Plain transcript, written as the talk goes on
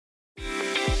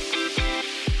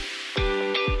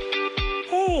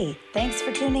Hey, thanks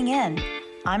for tuning in.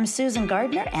 I'm Susan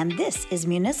Gardner, and this is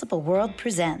Municipal World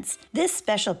Presents. This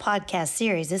special podcast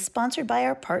series is sponsored by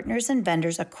our partners and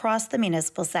vendors across the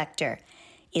municipal sector.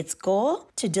 Its goal?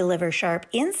 To deliver sharp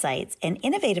insights and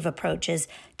innovative approaches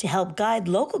to help guide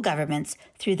local governments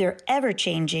through their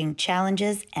ever-changing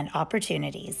challenges and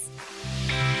opportunities.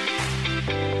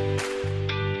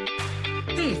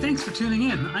 Hey, thanks for tuning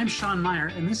in. I'm Sean Meyer,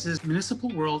 and this is Municipal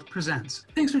World Presents.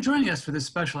 Thanks for joining us for this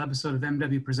special episode of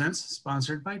MW Presents,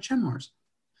 sponsored by Chemours.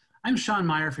 I'm Sean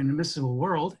Meyer from Municipal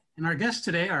World, and our guests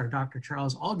today are Dr.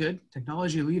 Charles Allgood,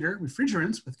 Technology Leader,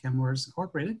 Refrigerants with Chemours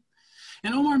Incorporated,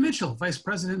 and Omar Mitchell, Vice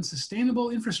President,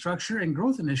 Sustainable Infrastructure and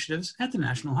Growth Initiatives at the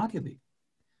National Hockey League.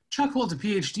 Chuck holds a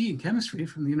PhD in chemistry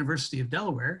from the University of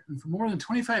Delaware, and for more than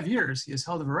 25 years, he has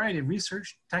held a variety of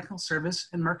research, technical service,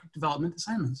 and market development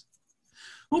assignments.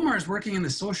 Omar is working in the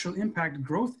Social Impact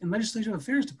Growth and Legislative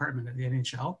Affairs Department at the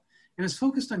NHL and is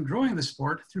focused on growing the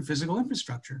sport through physical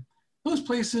infrastructure, those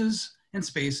places and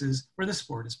spaces where the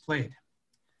sport is played.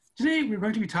 Today, we're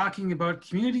going to be talking about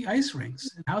community ice rinks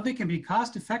and how they can be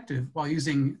cost-effective while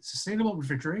using sustainable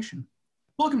refrigeration.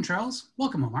 Welcome, Charles.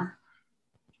 Welcome, Omar.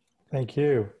 Thank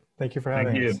you. Thank you for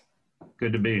having us.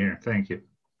 Good to be here. Thank you.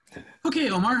 Okay,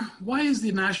 Omar, why is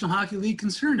the National Hockey League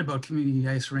concerned about community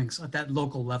ice rinks at that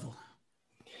local level?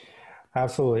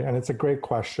 Absolutely, and it's a great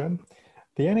question.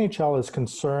 The NHL is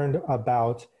concerned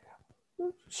about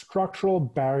structural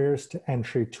barriers to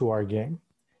entry to our game.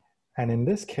 And in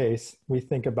this case, we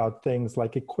think about things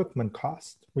like equipment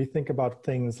cost. We think about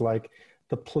things like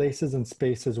the places and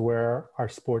spaces where our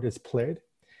sport is played.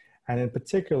 And in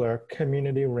particular,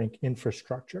 community rink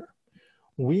infrastructure.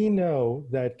 We know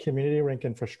that community rink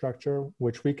infrastructure,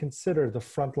 which we consider the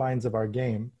front lines of our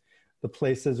game, the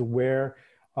places where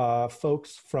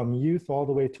folks from youth all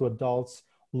the way to adults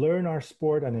learn our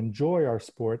sport and enjoy our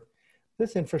sport,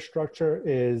 this infrastructure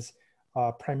is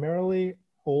primarily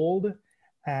old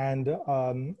and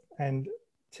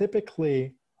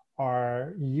typically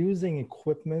are using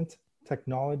equipment,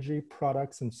 technology,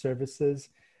 products, and services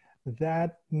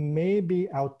that may be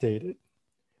outdated.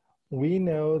 We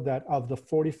know that of the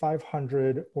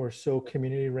 4,500 or so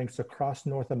community rinks across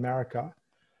North America,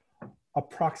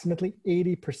 approximately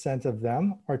 80% of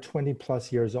them are 20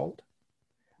 plus years old.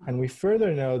 And we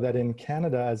further know that in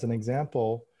Canada, as an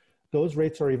example, those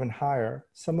rates are even higher.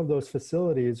 Some of those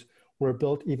facilities were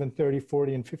built even 30,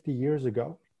 40, and 50 years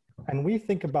ago. And we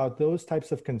think about those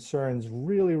types of concerns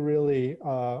really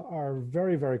are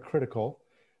very, very critical,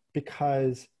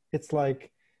 because it's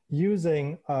like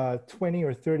using a 20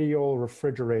 or 30-year-old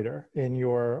refrigerator in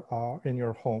your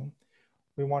home.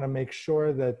 We want to make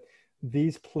sure that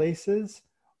these places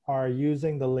are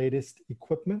using the latest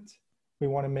equipment. We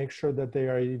want to make sure that they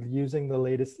are using the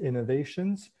latest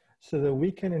innovations so that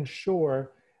we can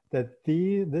ensure that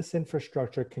this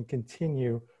infrastructure can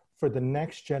continue for the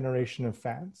next generation of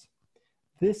fans.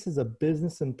 This is a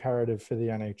business imperative for the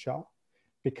NHL,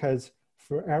 because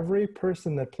for every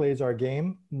person that plays our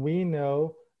game, we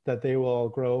know that they will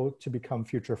grow to become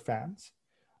future fans,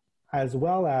 as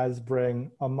well as bring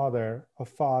a mother, a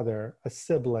father, a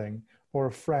sibling, or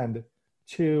a friend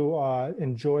to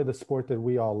enjoy the sport that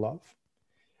we all love.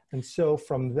 And so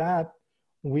from that,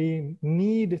 we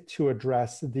need to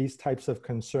address these types of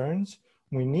concerns.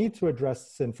 We need to address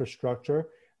this infrastructure,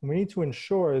 and we need to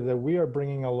ensure that we are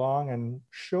bringing along and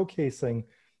showcasing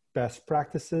best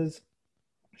practices,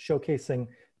 showcasing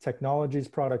technologies,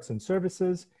 products, and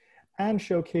services, and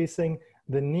showcasing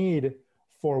the need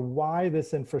for why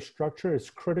this infrastructure is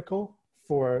critical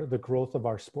for the growth of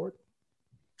our sport.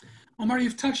 Omar,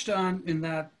 you've touched on in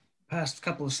that past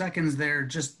couple of seconds there,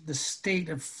 just the state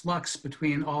of flux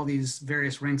between all these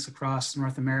various rinks across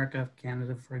North America,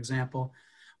 Canada, for example.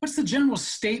 What's the general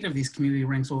state of these community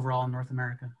rinks overall in North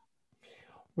America?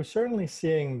 We're certainly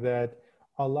seeing that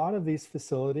a lot of these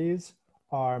facilities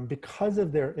are, because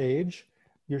of their age,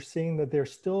 you're seeing that they're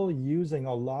still using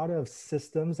a lot of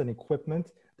systems and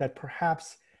equipment that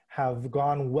perhaps have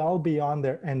gone well beyond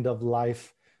their end of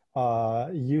life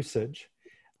usage.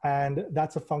 And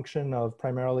that's a function of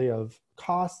primarily of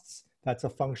costs. That's a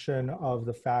function of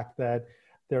the fact that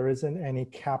there isn't any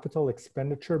capital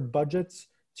expenditure budgets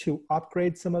to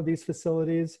upgrade some of these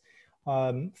facilities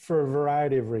for a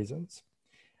variety of reasons.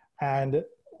 And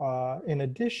in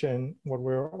addition, what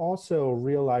we're also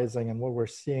realizing and what we're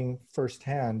seeing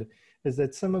firsthand is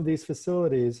that some of these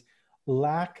facilities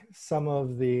lack some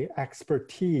of the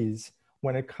expertise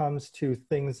when it comes to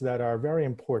things that are very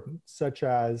important, such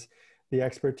as the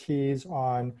expertise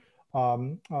on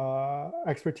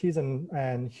expertise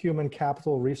and human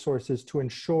capital resources to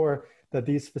ensure that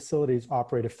these facilities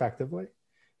operate effectively.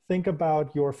 think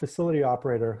about your facility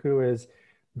operator who is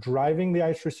driving the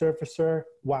ice resurfacer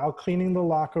while cleaning the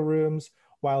locker rooms,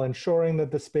 while ensuring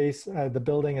that the space, the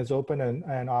building is open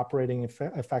and operating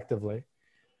effectively.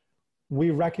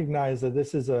 We recognize that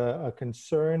this is a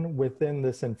concern within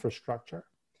this infrastructure,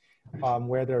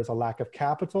 where there's a lack of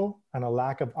capital and a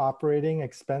lack of operating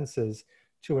expenses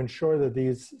to ensure that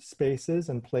these spaces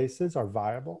and places are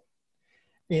viable.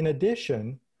 In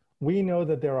addition, we know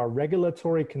that there are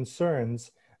regulatory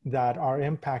concerns that are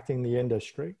impacting the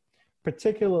industry,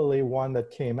 particularly one that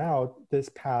came out this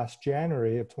past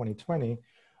January of 2020,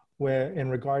 where in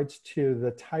regards to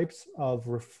the types of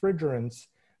refrigerants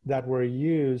that were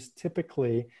used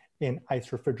typically in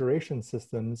ice refrigeration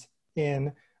systems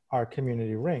in our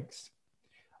community rinks.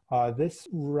 This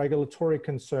regulatory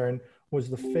concern was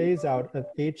the phase out of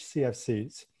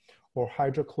HCFCs, or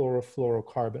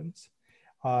hydrochlorofluorocarbons.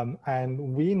 And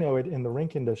we know it in the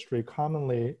rink industry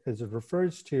commonly as it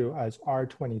refers to as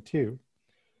R22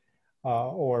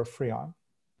 or Freon.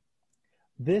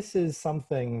 This is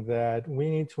something that we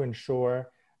need to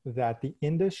ensure that the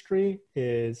industry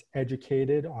is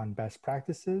educated on best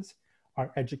practices,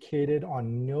 are educated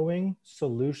on knowing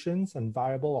solutions and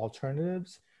viable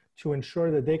alternatives to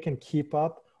ensure that they can keep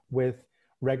up with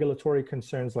regulatory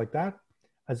concerns like that,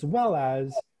 as well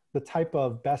as the type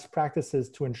of best practices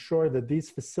to ensure that these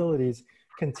facilities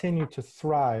continue to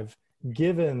thrive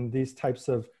given these types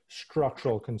of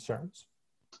structural concerns.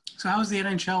 So how is the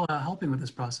NHL helping with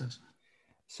this process?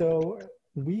 So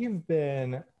we've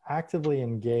been actively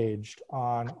engaged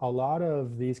on a lot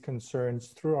of these concerns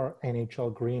through our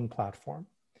NHL Green platform.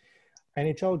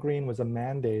 NHL Green was a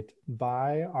mandate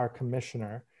by our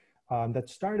commissioner that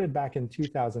started back in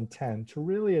 2010 to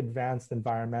really advance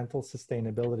environmental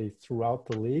sustainability throughout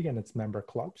the league and its member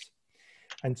clubs.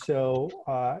 And so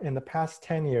in the past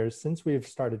 10 years, since we've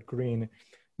started Green,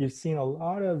 you've seen a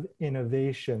lot of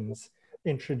innovations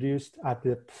introduced at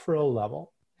the pro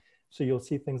level. So you'll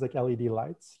see things like LED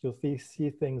lights. You'll see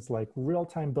things like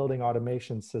real-time building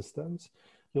automation systems.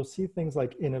 You'll see things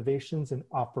like innovations in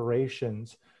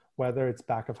operations, whether it's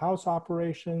back of house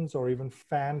operations or even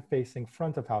fan-facing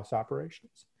front of house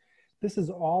operations. This is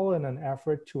all in an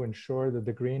effort to ensure that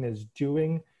the Green is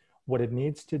doing what it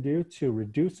needs to do to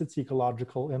reduce its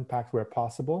ecological impact where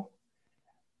possible.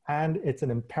 And it's an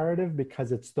imperative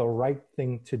because it's the right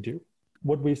thing to do.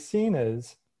 What we've seen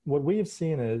is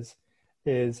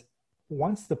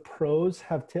once the pros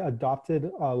have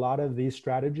adopted a lot of these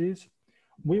strategies,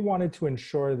 we wanted to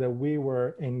ensure that we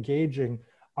were engaging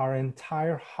our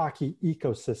entire hockey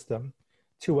ecosystem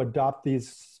to adopt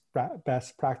these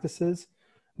best practices,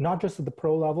 not just at the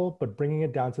pro level, but bringing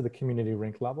it down to the community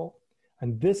rink level.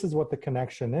 And this is what the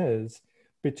connection is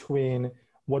between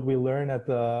what we learn at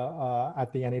the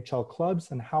NHL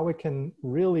clubs and how it can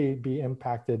really be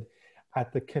impacted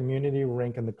at the community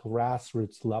rink and the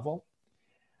grassroots level.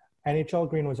 NHL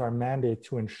Green was our mandate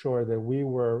to ensure that we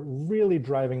were really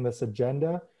driving this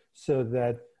agenda so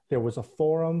that there was a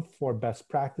forum for best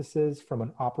practices from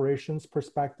an operations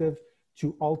perspective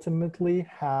to ultimately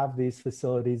have these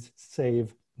facilities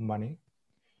save money.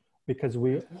 Because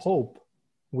we hope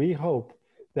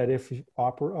that if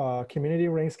community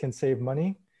rinks can save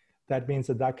money, that means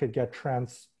that could get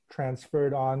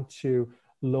transferred on to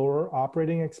lower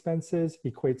operating expenses,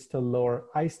 equates to lower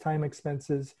ice time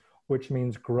expenses, which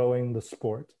means growing the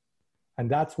sport. And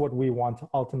that's what we want to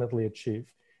ultimately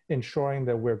achieve, ensuring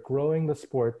that we're growing the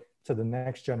sport to the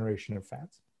next generation of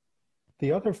fans.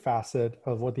 The other facet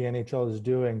of what the NHL is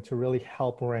doing to really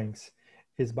help rinks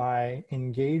is by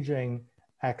engaging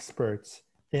experts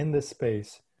in this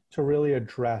space to really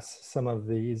address some of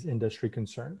these industry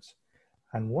concerns.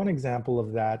 And one example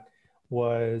of that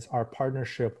was our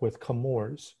partnership with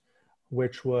Chemours,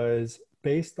 which was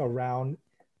based around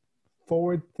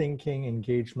forward-thinking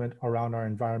engagement around our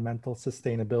environmental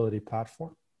sustainability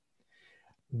platform.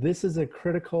 This is a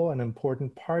critical and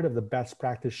important part of the best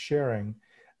practice sharing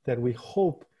that we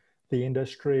hope the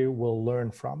industry will learn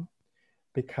from.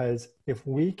 Because if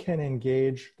we can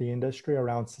engage the industry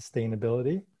around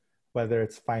sustainability, whether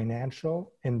it's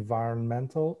financial,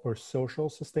 environmental, or social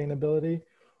sustainability,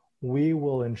 we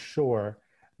will ensure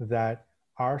that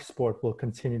our sport will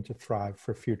continue to thrive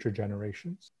for future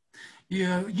generations.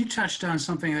 You touched on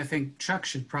something I think Chuck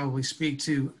should probably speak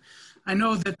to. I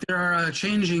know that there are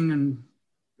changing and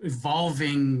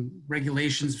evolving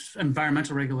regulations,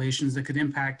 environmental regulations that could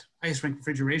impact ice rink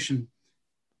refrigeration.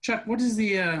 Chuck, what is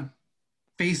the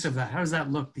face of that? How does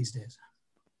that look these days?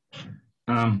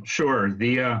 Sure.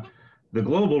 The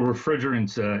global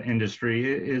refrigerants industry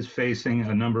is facing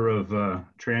a number of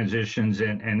transitions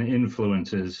and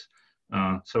influences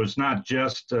So it's not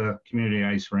just community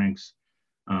ice rinks,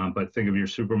 but think of your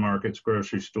supermarkets,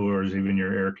 grocery stores, even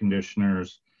your air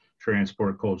conditioners,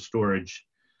 transport, cold storage.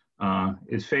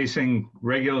 Is facing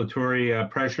regulatory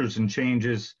pressures and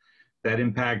changes that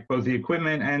impact both the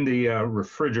equipment and the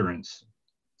refrigerants.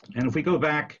 And if we go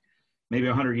back maybe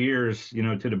 100 years,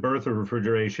 to the birth of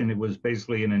refrigeration, it was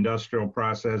basically an industrial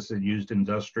process that used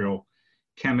industrial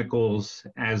chemicals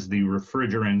as the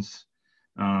refrigerants,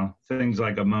 things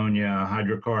like ammonia,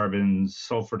 hydrocarbons,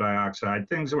 sulfur dioxide,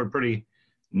 things that were pretty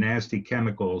nasty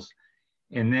chemicals.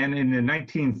 And then in the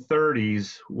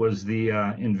 1930s was the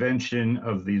invention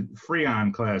of the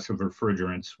Freon class of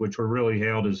refrigerants, which were really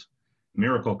hailed as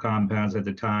miracle compounds at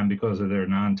the time because of their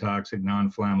non-toxic,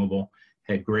 non-flammable,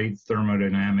 had great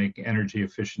thermodynamic energy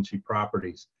efficiency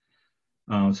properties.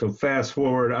 So fast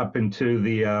forward up into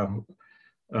the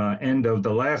end of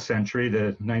the last century,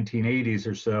 the 1980s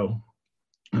or so,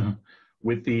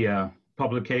 with the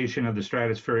publication of the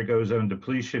stratospheric ozone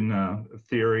depletion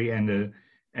theory and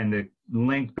the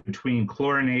link between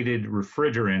chlorinated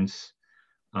refrigerants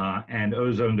and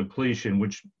ozone depletion,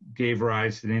 which gave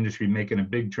rise to the industry making a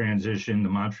big transition. The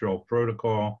Montreal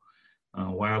Protocol,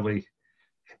 widely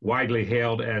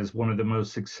hailed as one of the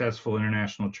most successful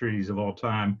international treaties of all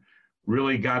time,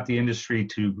 really got the industry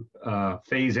to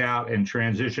phase out and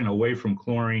transition away from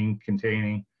chlorine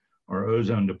containing or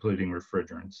ozone depleting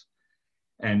refrigerants.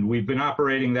 And we've been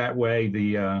operating that way.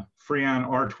 The Freon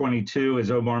R22,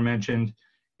 as Omar mentioned,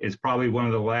 is probably one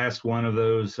of the last one of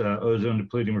those ozone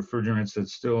depleting refrigerants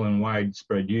that's still in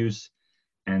widespread use.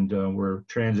 And we're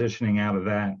transitioning out of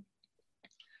that.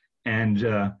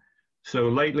 And so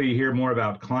lately you hear more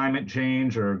about climate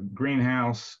change or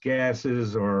greenhouse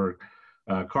gases or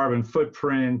carbon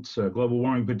footprint, global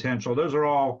warming potential. Those are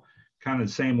all kind of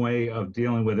the same way of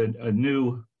dealing with a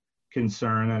new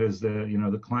concern, that is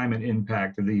the climate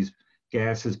impact of these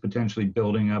gases potentially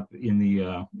building up in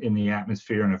the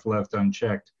atmosphere, and if left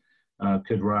unchecked,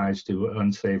 could rise to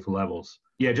unsafe levels.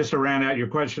 Yeah, just to round out your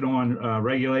question on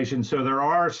regulation. So there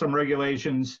are some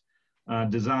regulations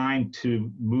designed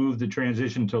to move the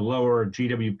transition to lower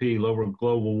GWP, lower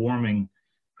global warming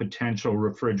potential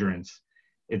refrigerants.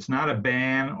 It's not a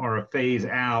ban or a phase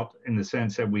out in the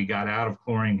sense that we got out of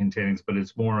chlorine containants, but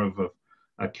it's more of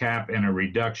a cap and a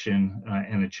reduction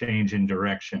and a change in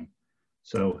direction.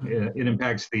 So it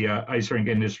impacts the ice rink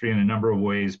industry in a number of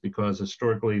ways because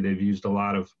historically they've used a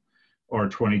lot of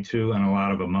R22 and a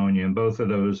lot of ammonia, and both of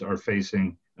those are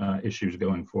facing issues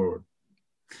going forward.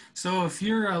 So if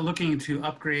you're looking to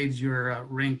upgrade your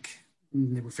rink,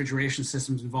 the refrigeration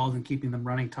systems involved in keeping them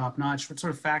running top notch, what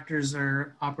sort of factors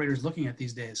are operators looking at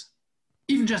these days?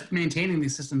 Even just maintaining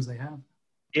these systems they have.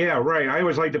 Yeah, right. I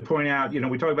always like to point out,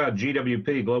 we talk about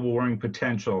GWP, global warming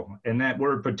potential, and that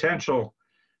word potential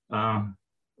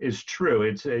is true.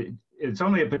 It's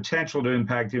only a potential to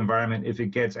impact the environment if it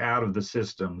gets out of the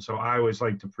system. So I always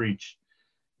like to preach,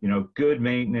 good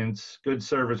maintenance, good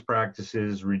service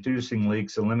practices, reducing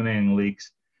leaks, eliminating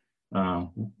leaks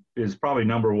is probably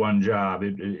number one job.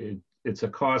 It's a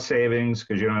cost savings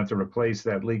because you don't have to replace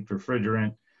that leaked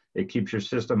refrigerant. It keeps your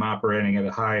system operating at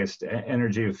the highest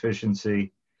energy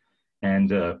efficiency.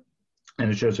 And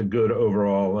it's just a good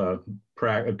overall,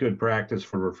 a good practice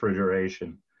for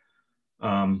refrigeration.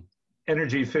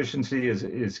 Energy efficiency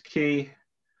is key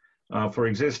for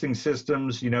existing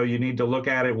systems. You need to look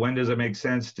at it. When does it make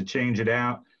sense to change it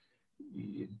out?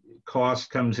 Cost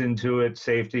comes into it,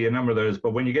 safety, a number of those.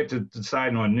 But when you get to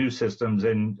deciding on new systems,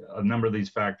 then a number of these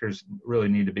factors really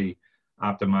need to be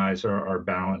optimized or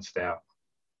balanced out.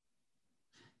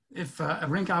 If a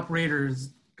rink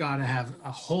operator's got to have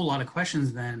a whole lot of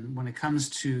questions then when it comes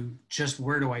to just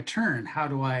where do I turn? How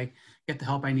do I get the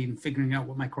help I need in figuring out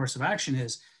what my course of action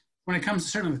is? When it comes to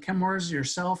certainly with Chemours,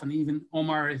 yourself, and even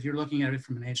Omar, if you're looking at it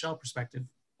from an HL perspective,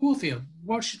 Woolfield,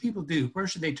 what should people do? Where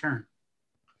should they turn?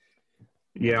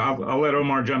 Yeah, I'll let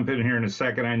Omar jump in here in a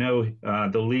second. I know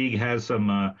the league has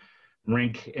some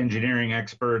rink engineering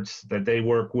experts that they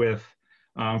work with.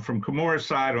 From Chemours'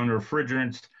 side on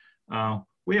refrigerants,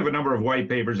 we have a number of white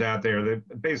papers out there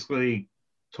that basically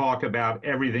talk about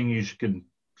everything you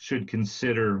should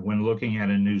consider when looking at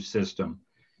a new system.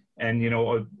 And,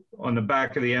 on the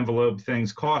back of the envelope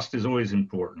things, cost is always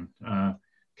important.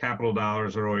 Capital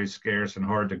dollars are always scarce and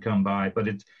hard to come by, but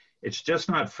it's just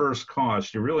not first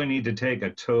cost. You really need to take a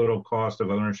total cost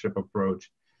of ownership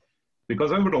approach,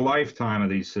 because over the lifetime of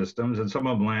these systems, and some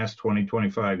of them last 20,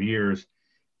 25 years,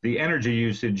 the energy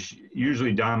usage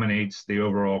usually dominates the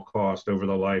overall cost over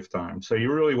the lifetime. So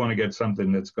you really want to get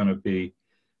something that's going to be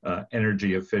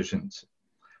energy efficient.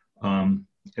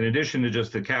 In addition to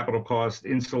just the capital cost,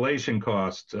 installation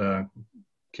cost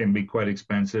can be quite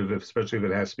expensive, especially if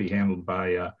it has to be handled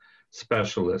by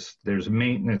specialists. There's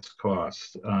maintenance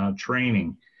costs,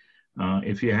 training.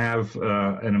 If you have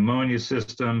an ammonia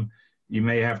system, you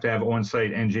may have to have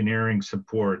on-site engineering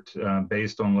support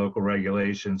based on local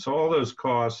regulations. So all those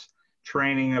costs,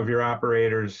 training of your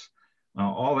operators,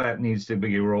 all that needs to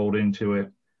be rolled into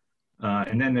it.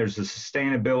 And then there's the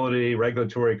sustainability,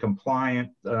 regulatory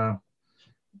compliant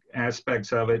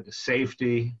aspects of it,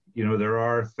 safety. You know, there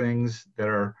are things that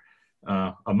are,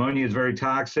 ammonia is very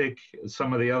toxic.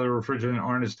 Some of the other refrigerants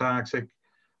aren't as toxic.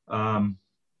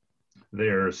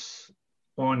 There's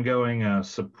ongoing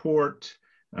support,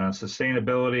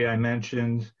 sustainability I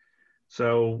mentioned.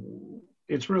 So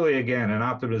it's really, again, an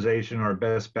optimization or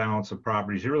best balance of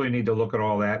properties. You really need to look at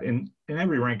all that. And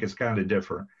every rink is kind of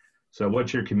different. So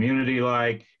what's your community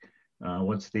like?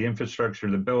 What's the infrastructure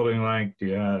of the building like?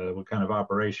 What kind of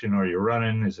operation are you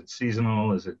running? Is it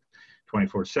seasonal? Is it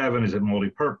 24/7? Is it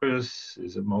multi-purpose?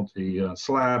 Is it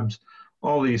multi-slabs?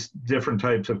 All these different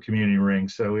types of community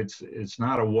rinks. So it's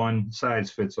not a one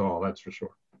size fits all, that's for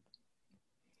sure.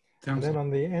 And then on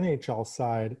the NHL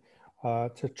side,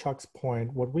 to Chuck's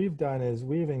point, what we've done is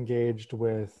we've engaged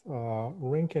with a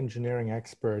rink engineering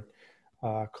expert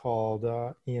called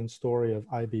Ian Story of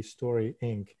IB Story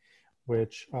Inc.,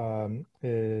 which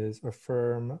is a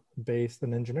firm based,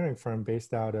 an engineering firm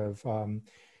based out of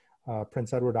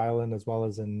Prince Edward Island as well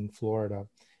as in Florida.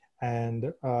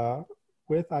 And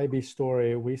with IB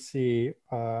Story, we see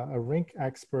a rink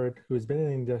expert who's been in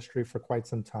the industry for quite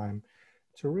some time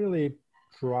to really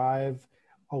drive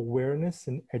awareness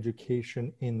and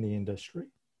education in the industry.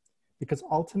 Because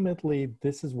ultimately,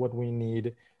 this is what we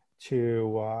need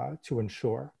to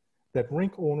ensure that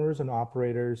rink owners and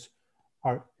operators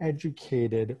are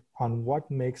educated on what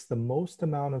makes the most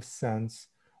amount of sense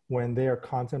when they are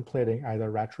contemplating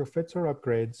either retrofits or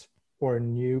upgrades or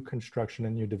new construction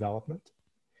and new development.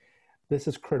 This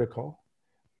is critical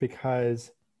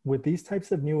because with these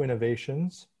types of new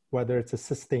innovations, whether it's a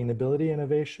sustainability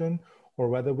innovation or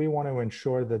whether we want to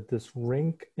ensure that this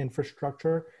rink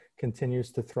infrastructure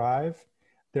continues to thrive,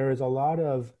 there is a lot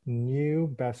of new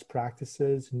best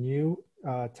practices, new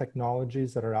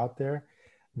technologies that are out there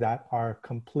that are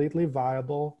completely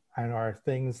viable and are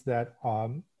things that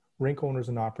rink owners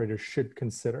and operators should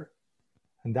consider.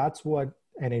 And that's what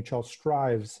NHL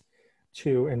strives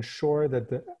to ensure, that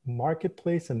the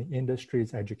marketplace and the industry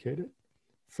is educated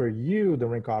for you, the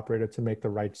rink operator, to make the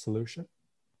right solution.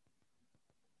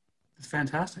 It's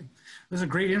fantastic. Those are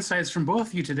great insights from both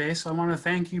of you today. So I want to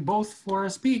thank you both for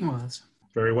speaking with us.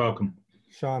 Very welcome.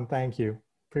 Sean, thank you.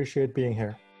 Appreciate being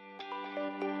here.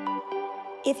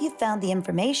 If you found the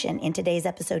information in today's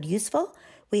episode useful,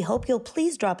 we hope you'll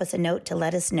please drop us a note to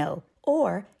let us know,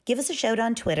 or give us a shout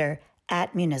on Twitter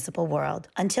 @Municipal World.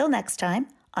 Until next time,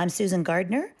 I'm Susan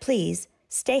Gardner. Please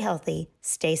stay healthy,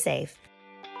 stay safe.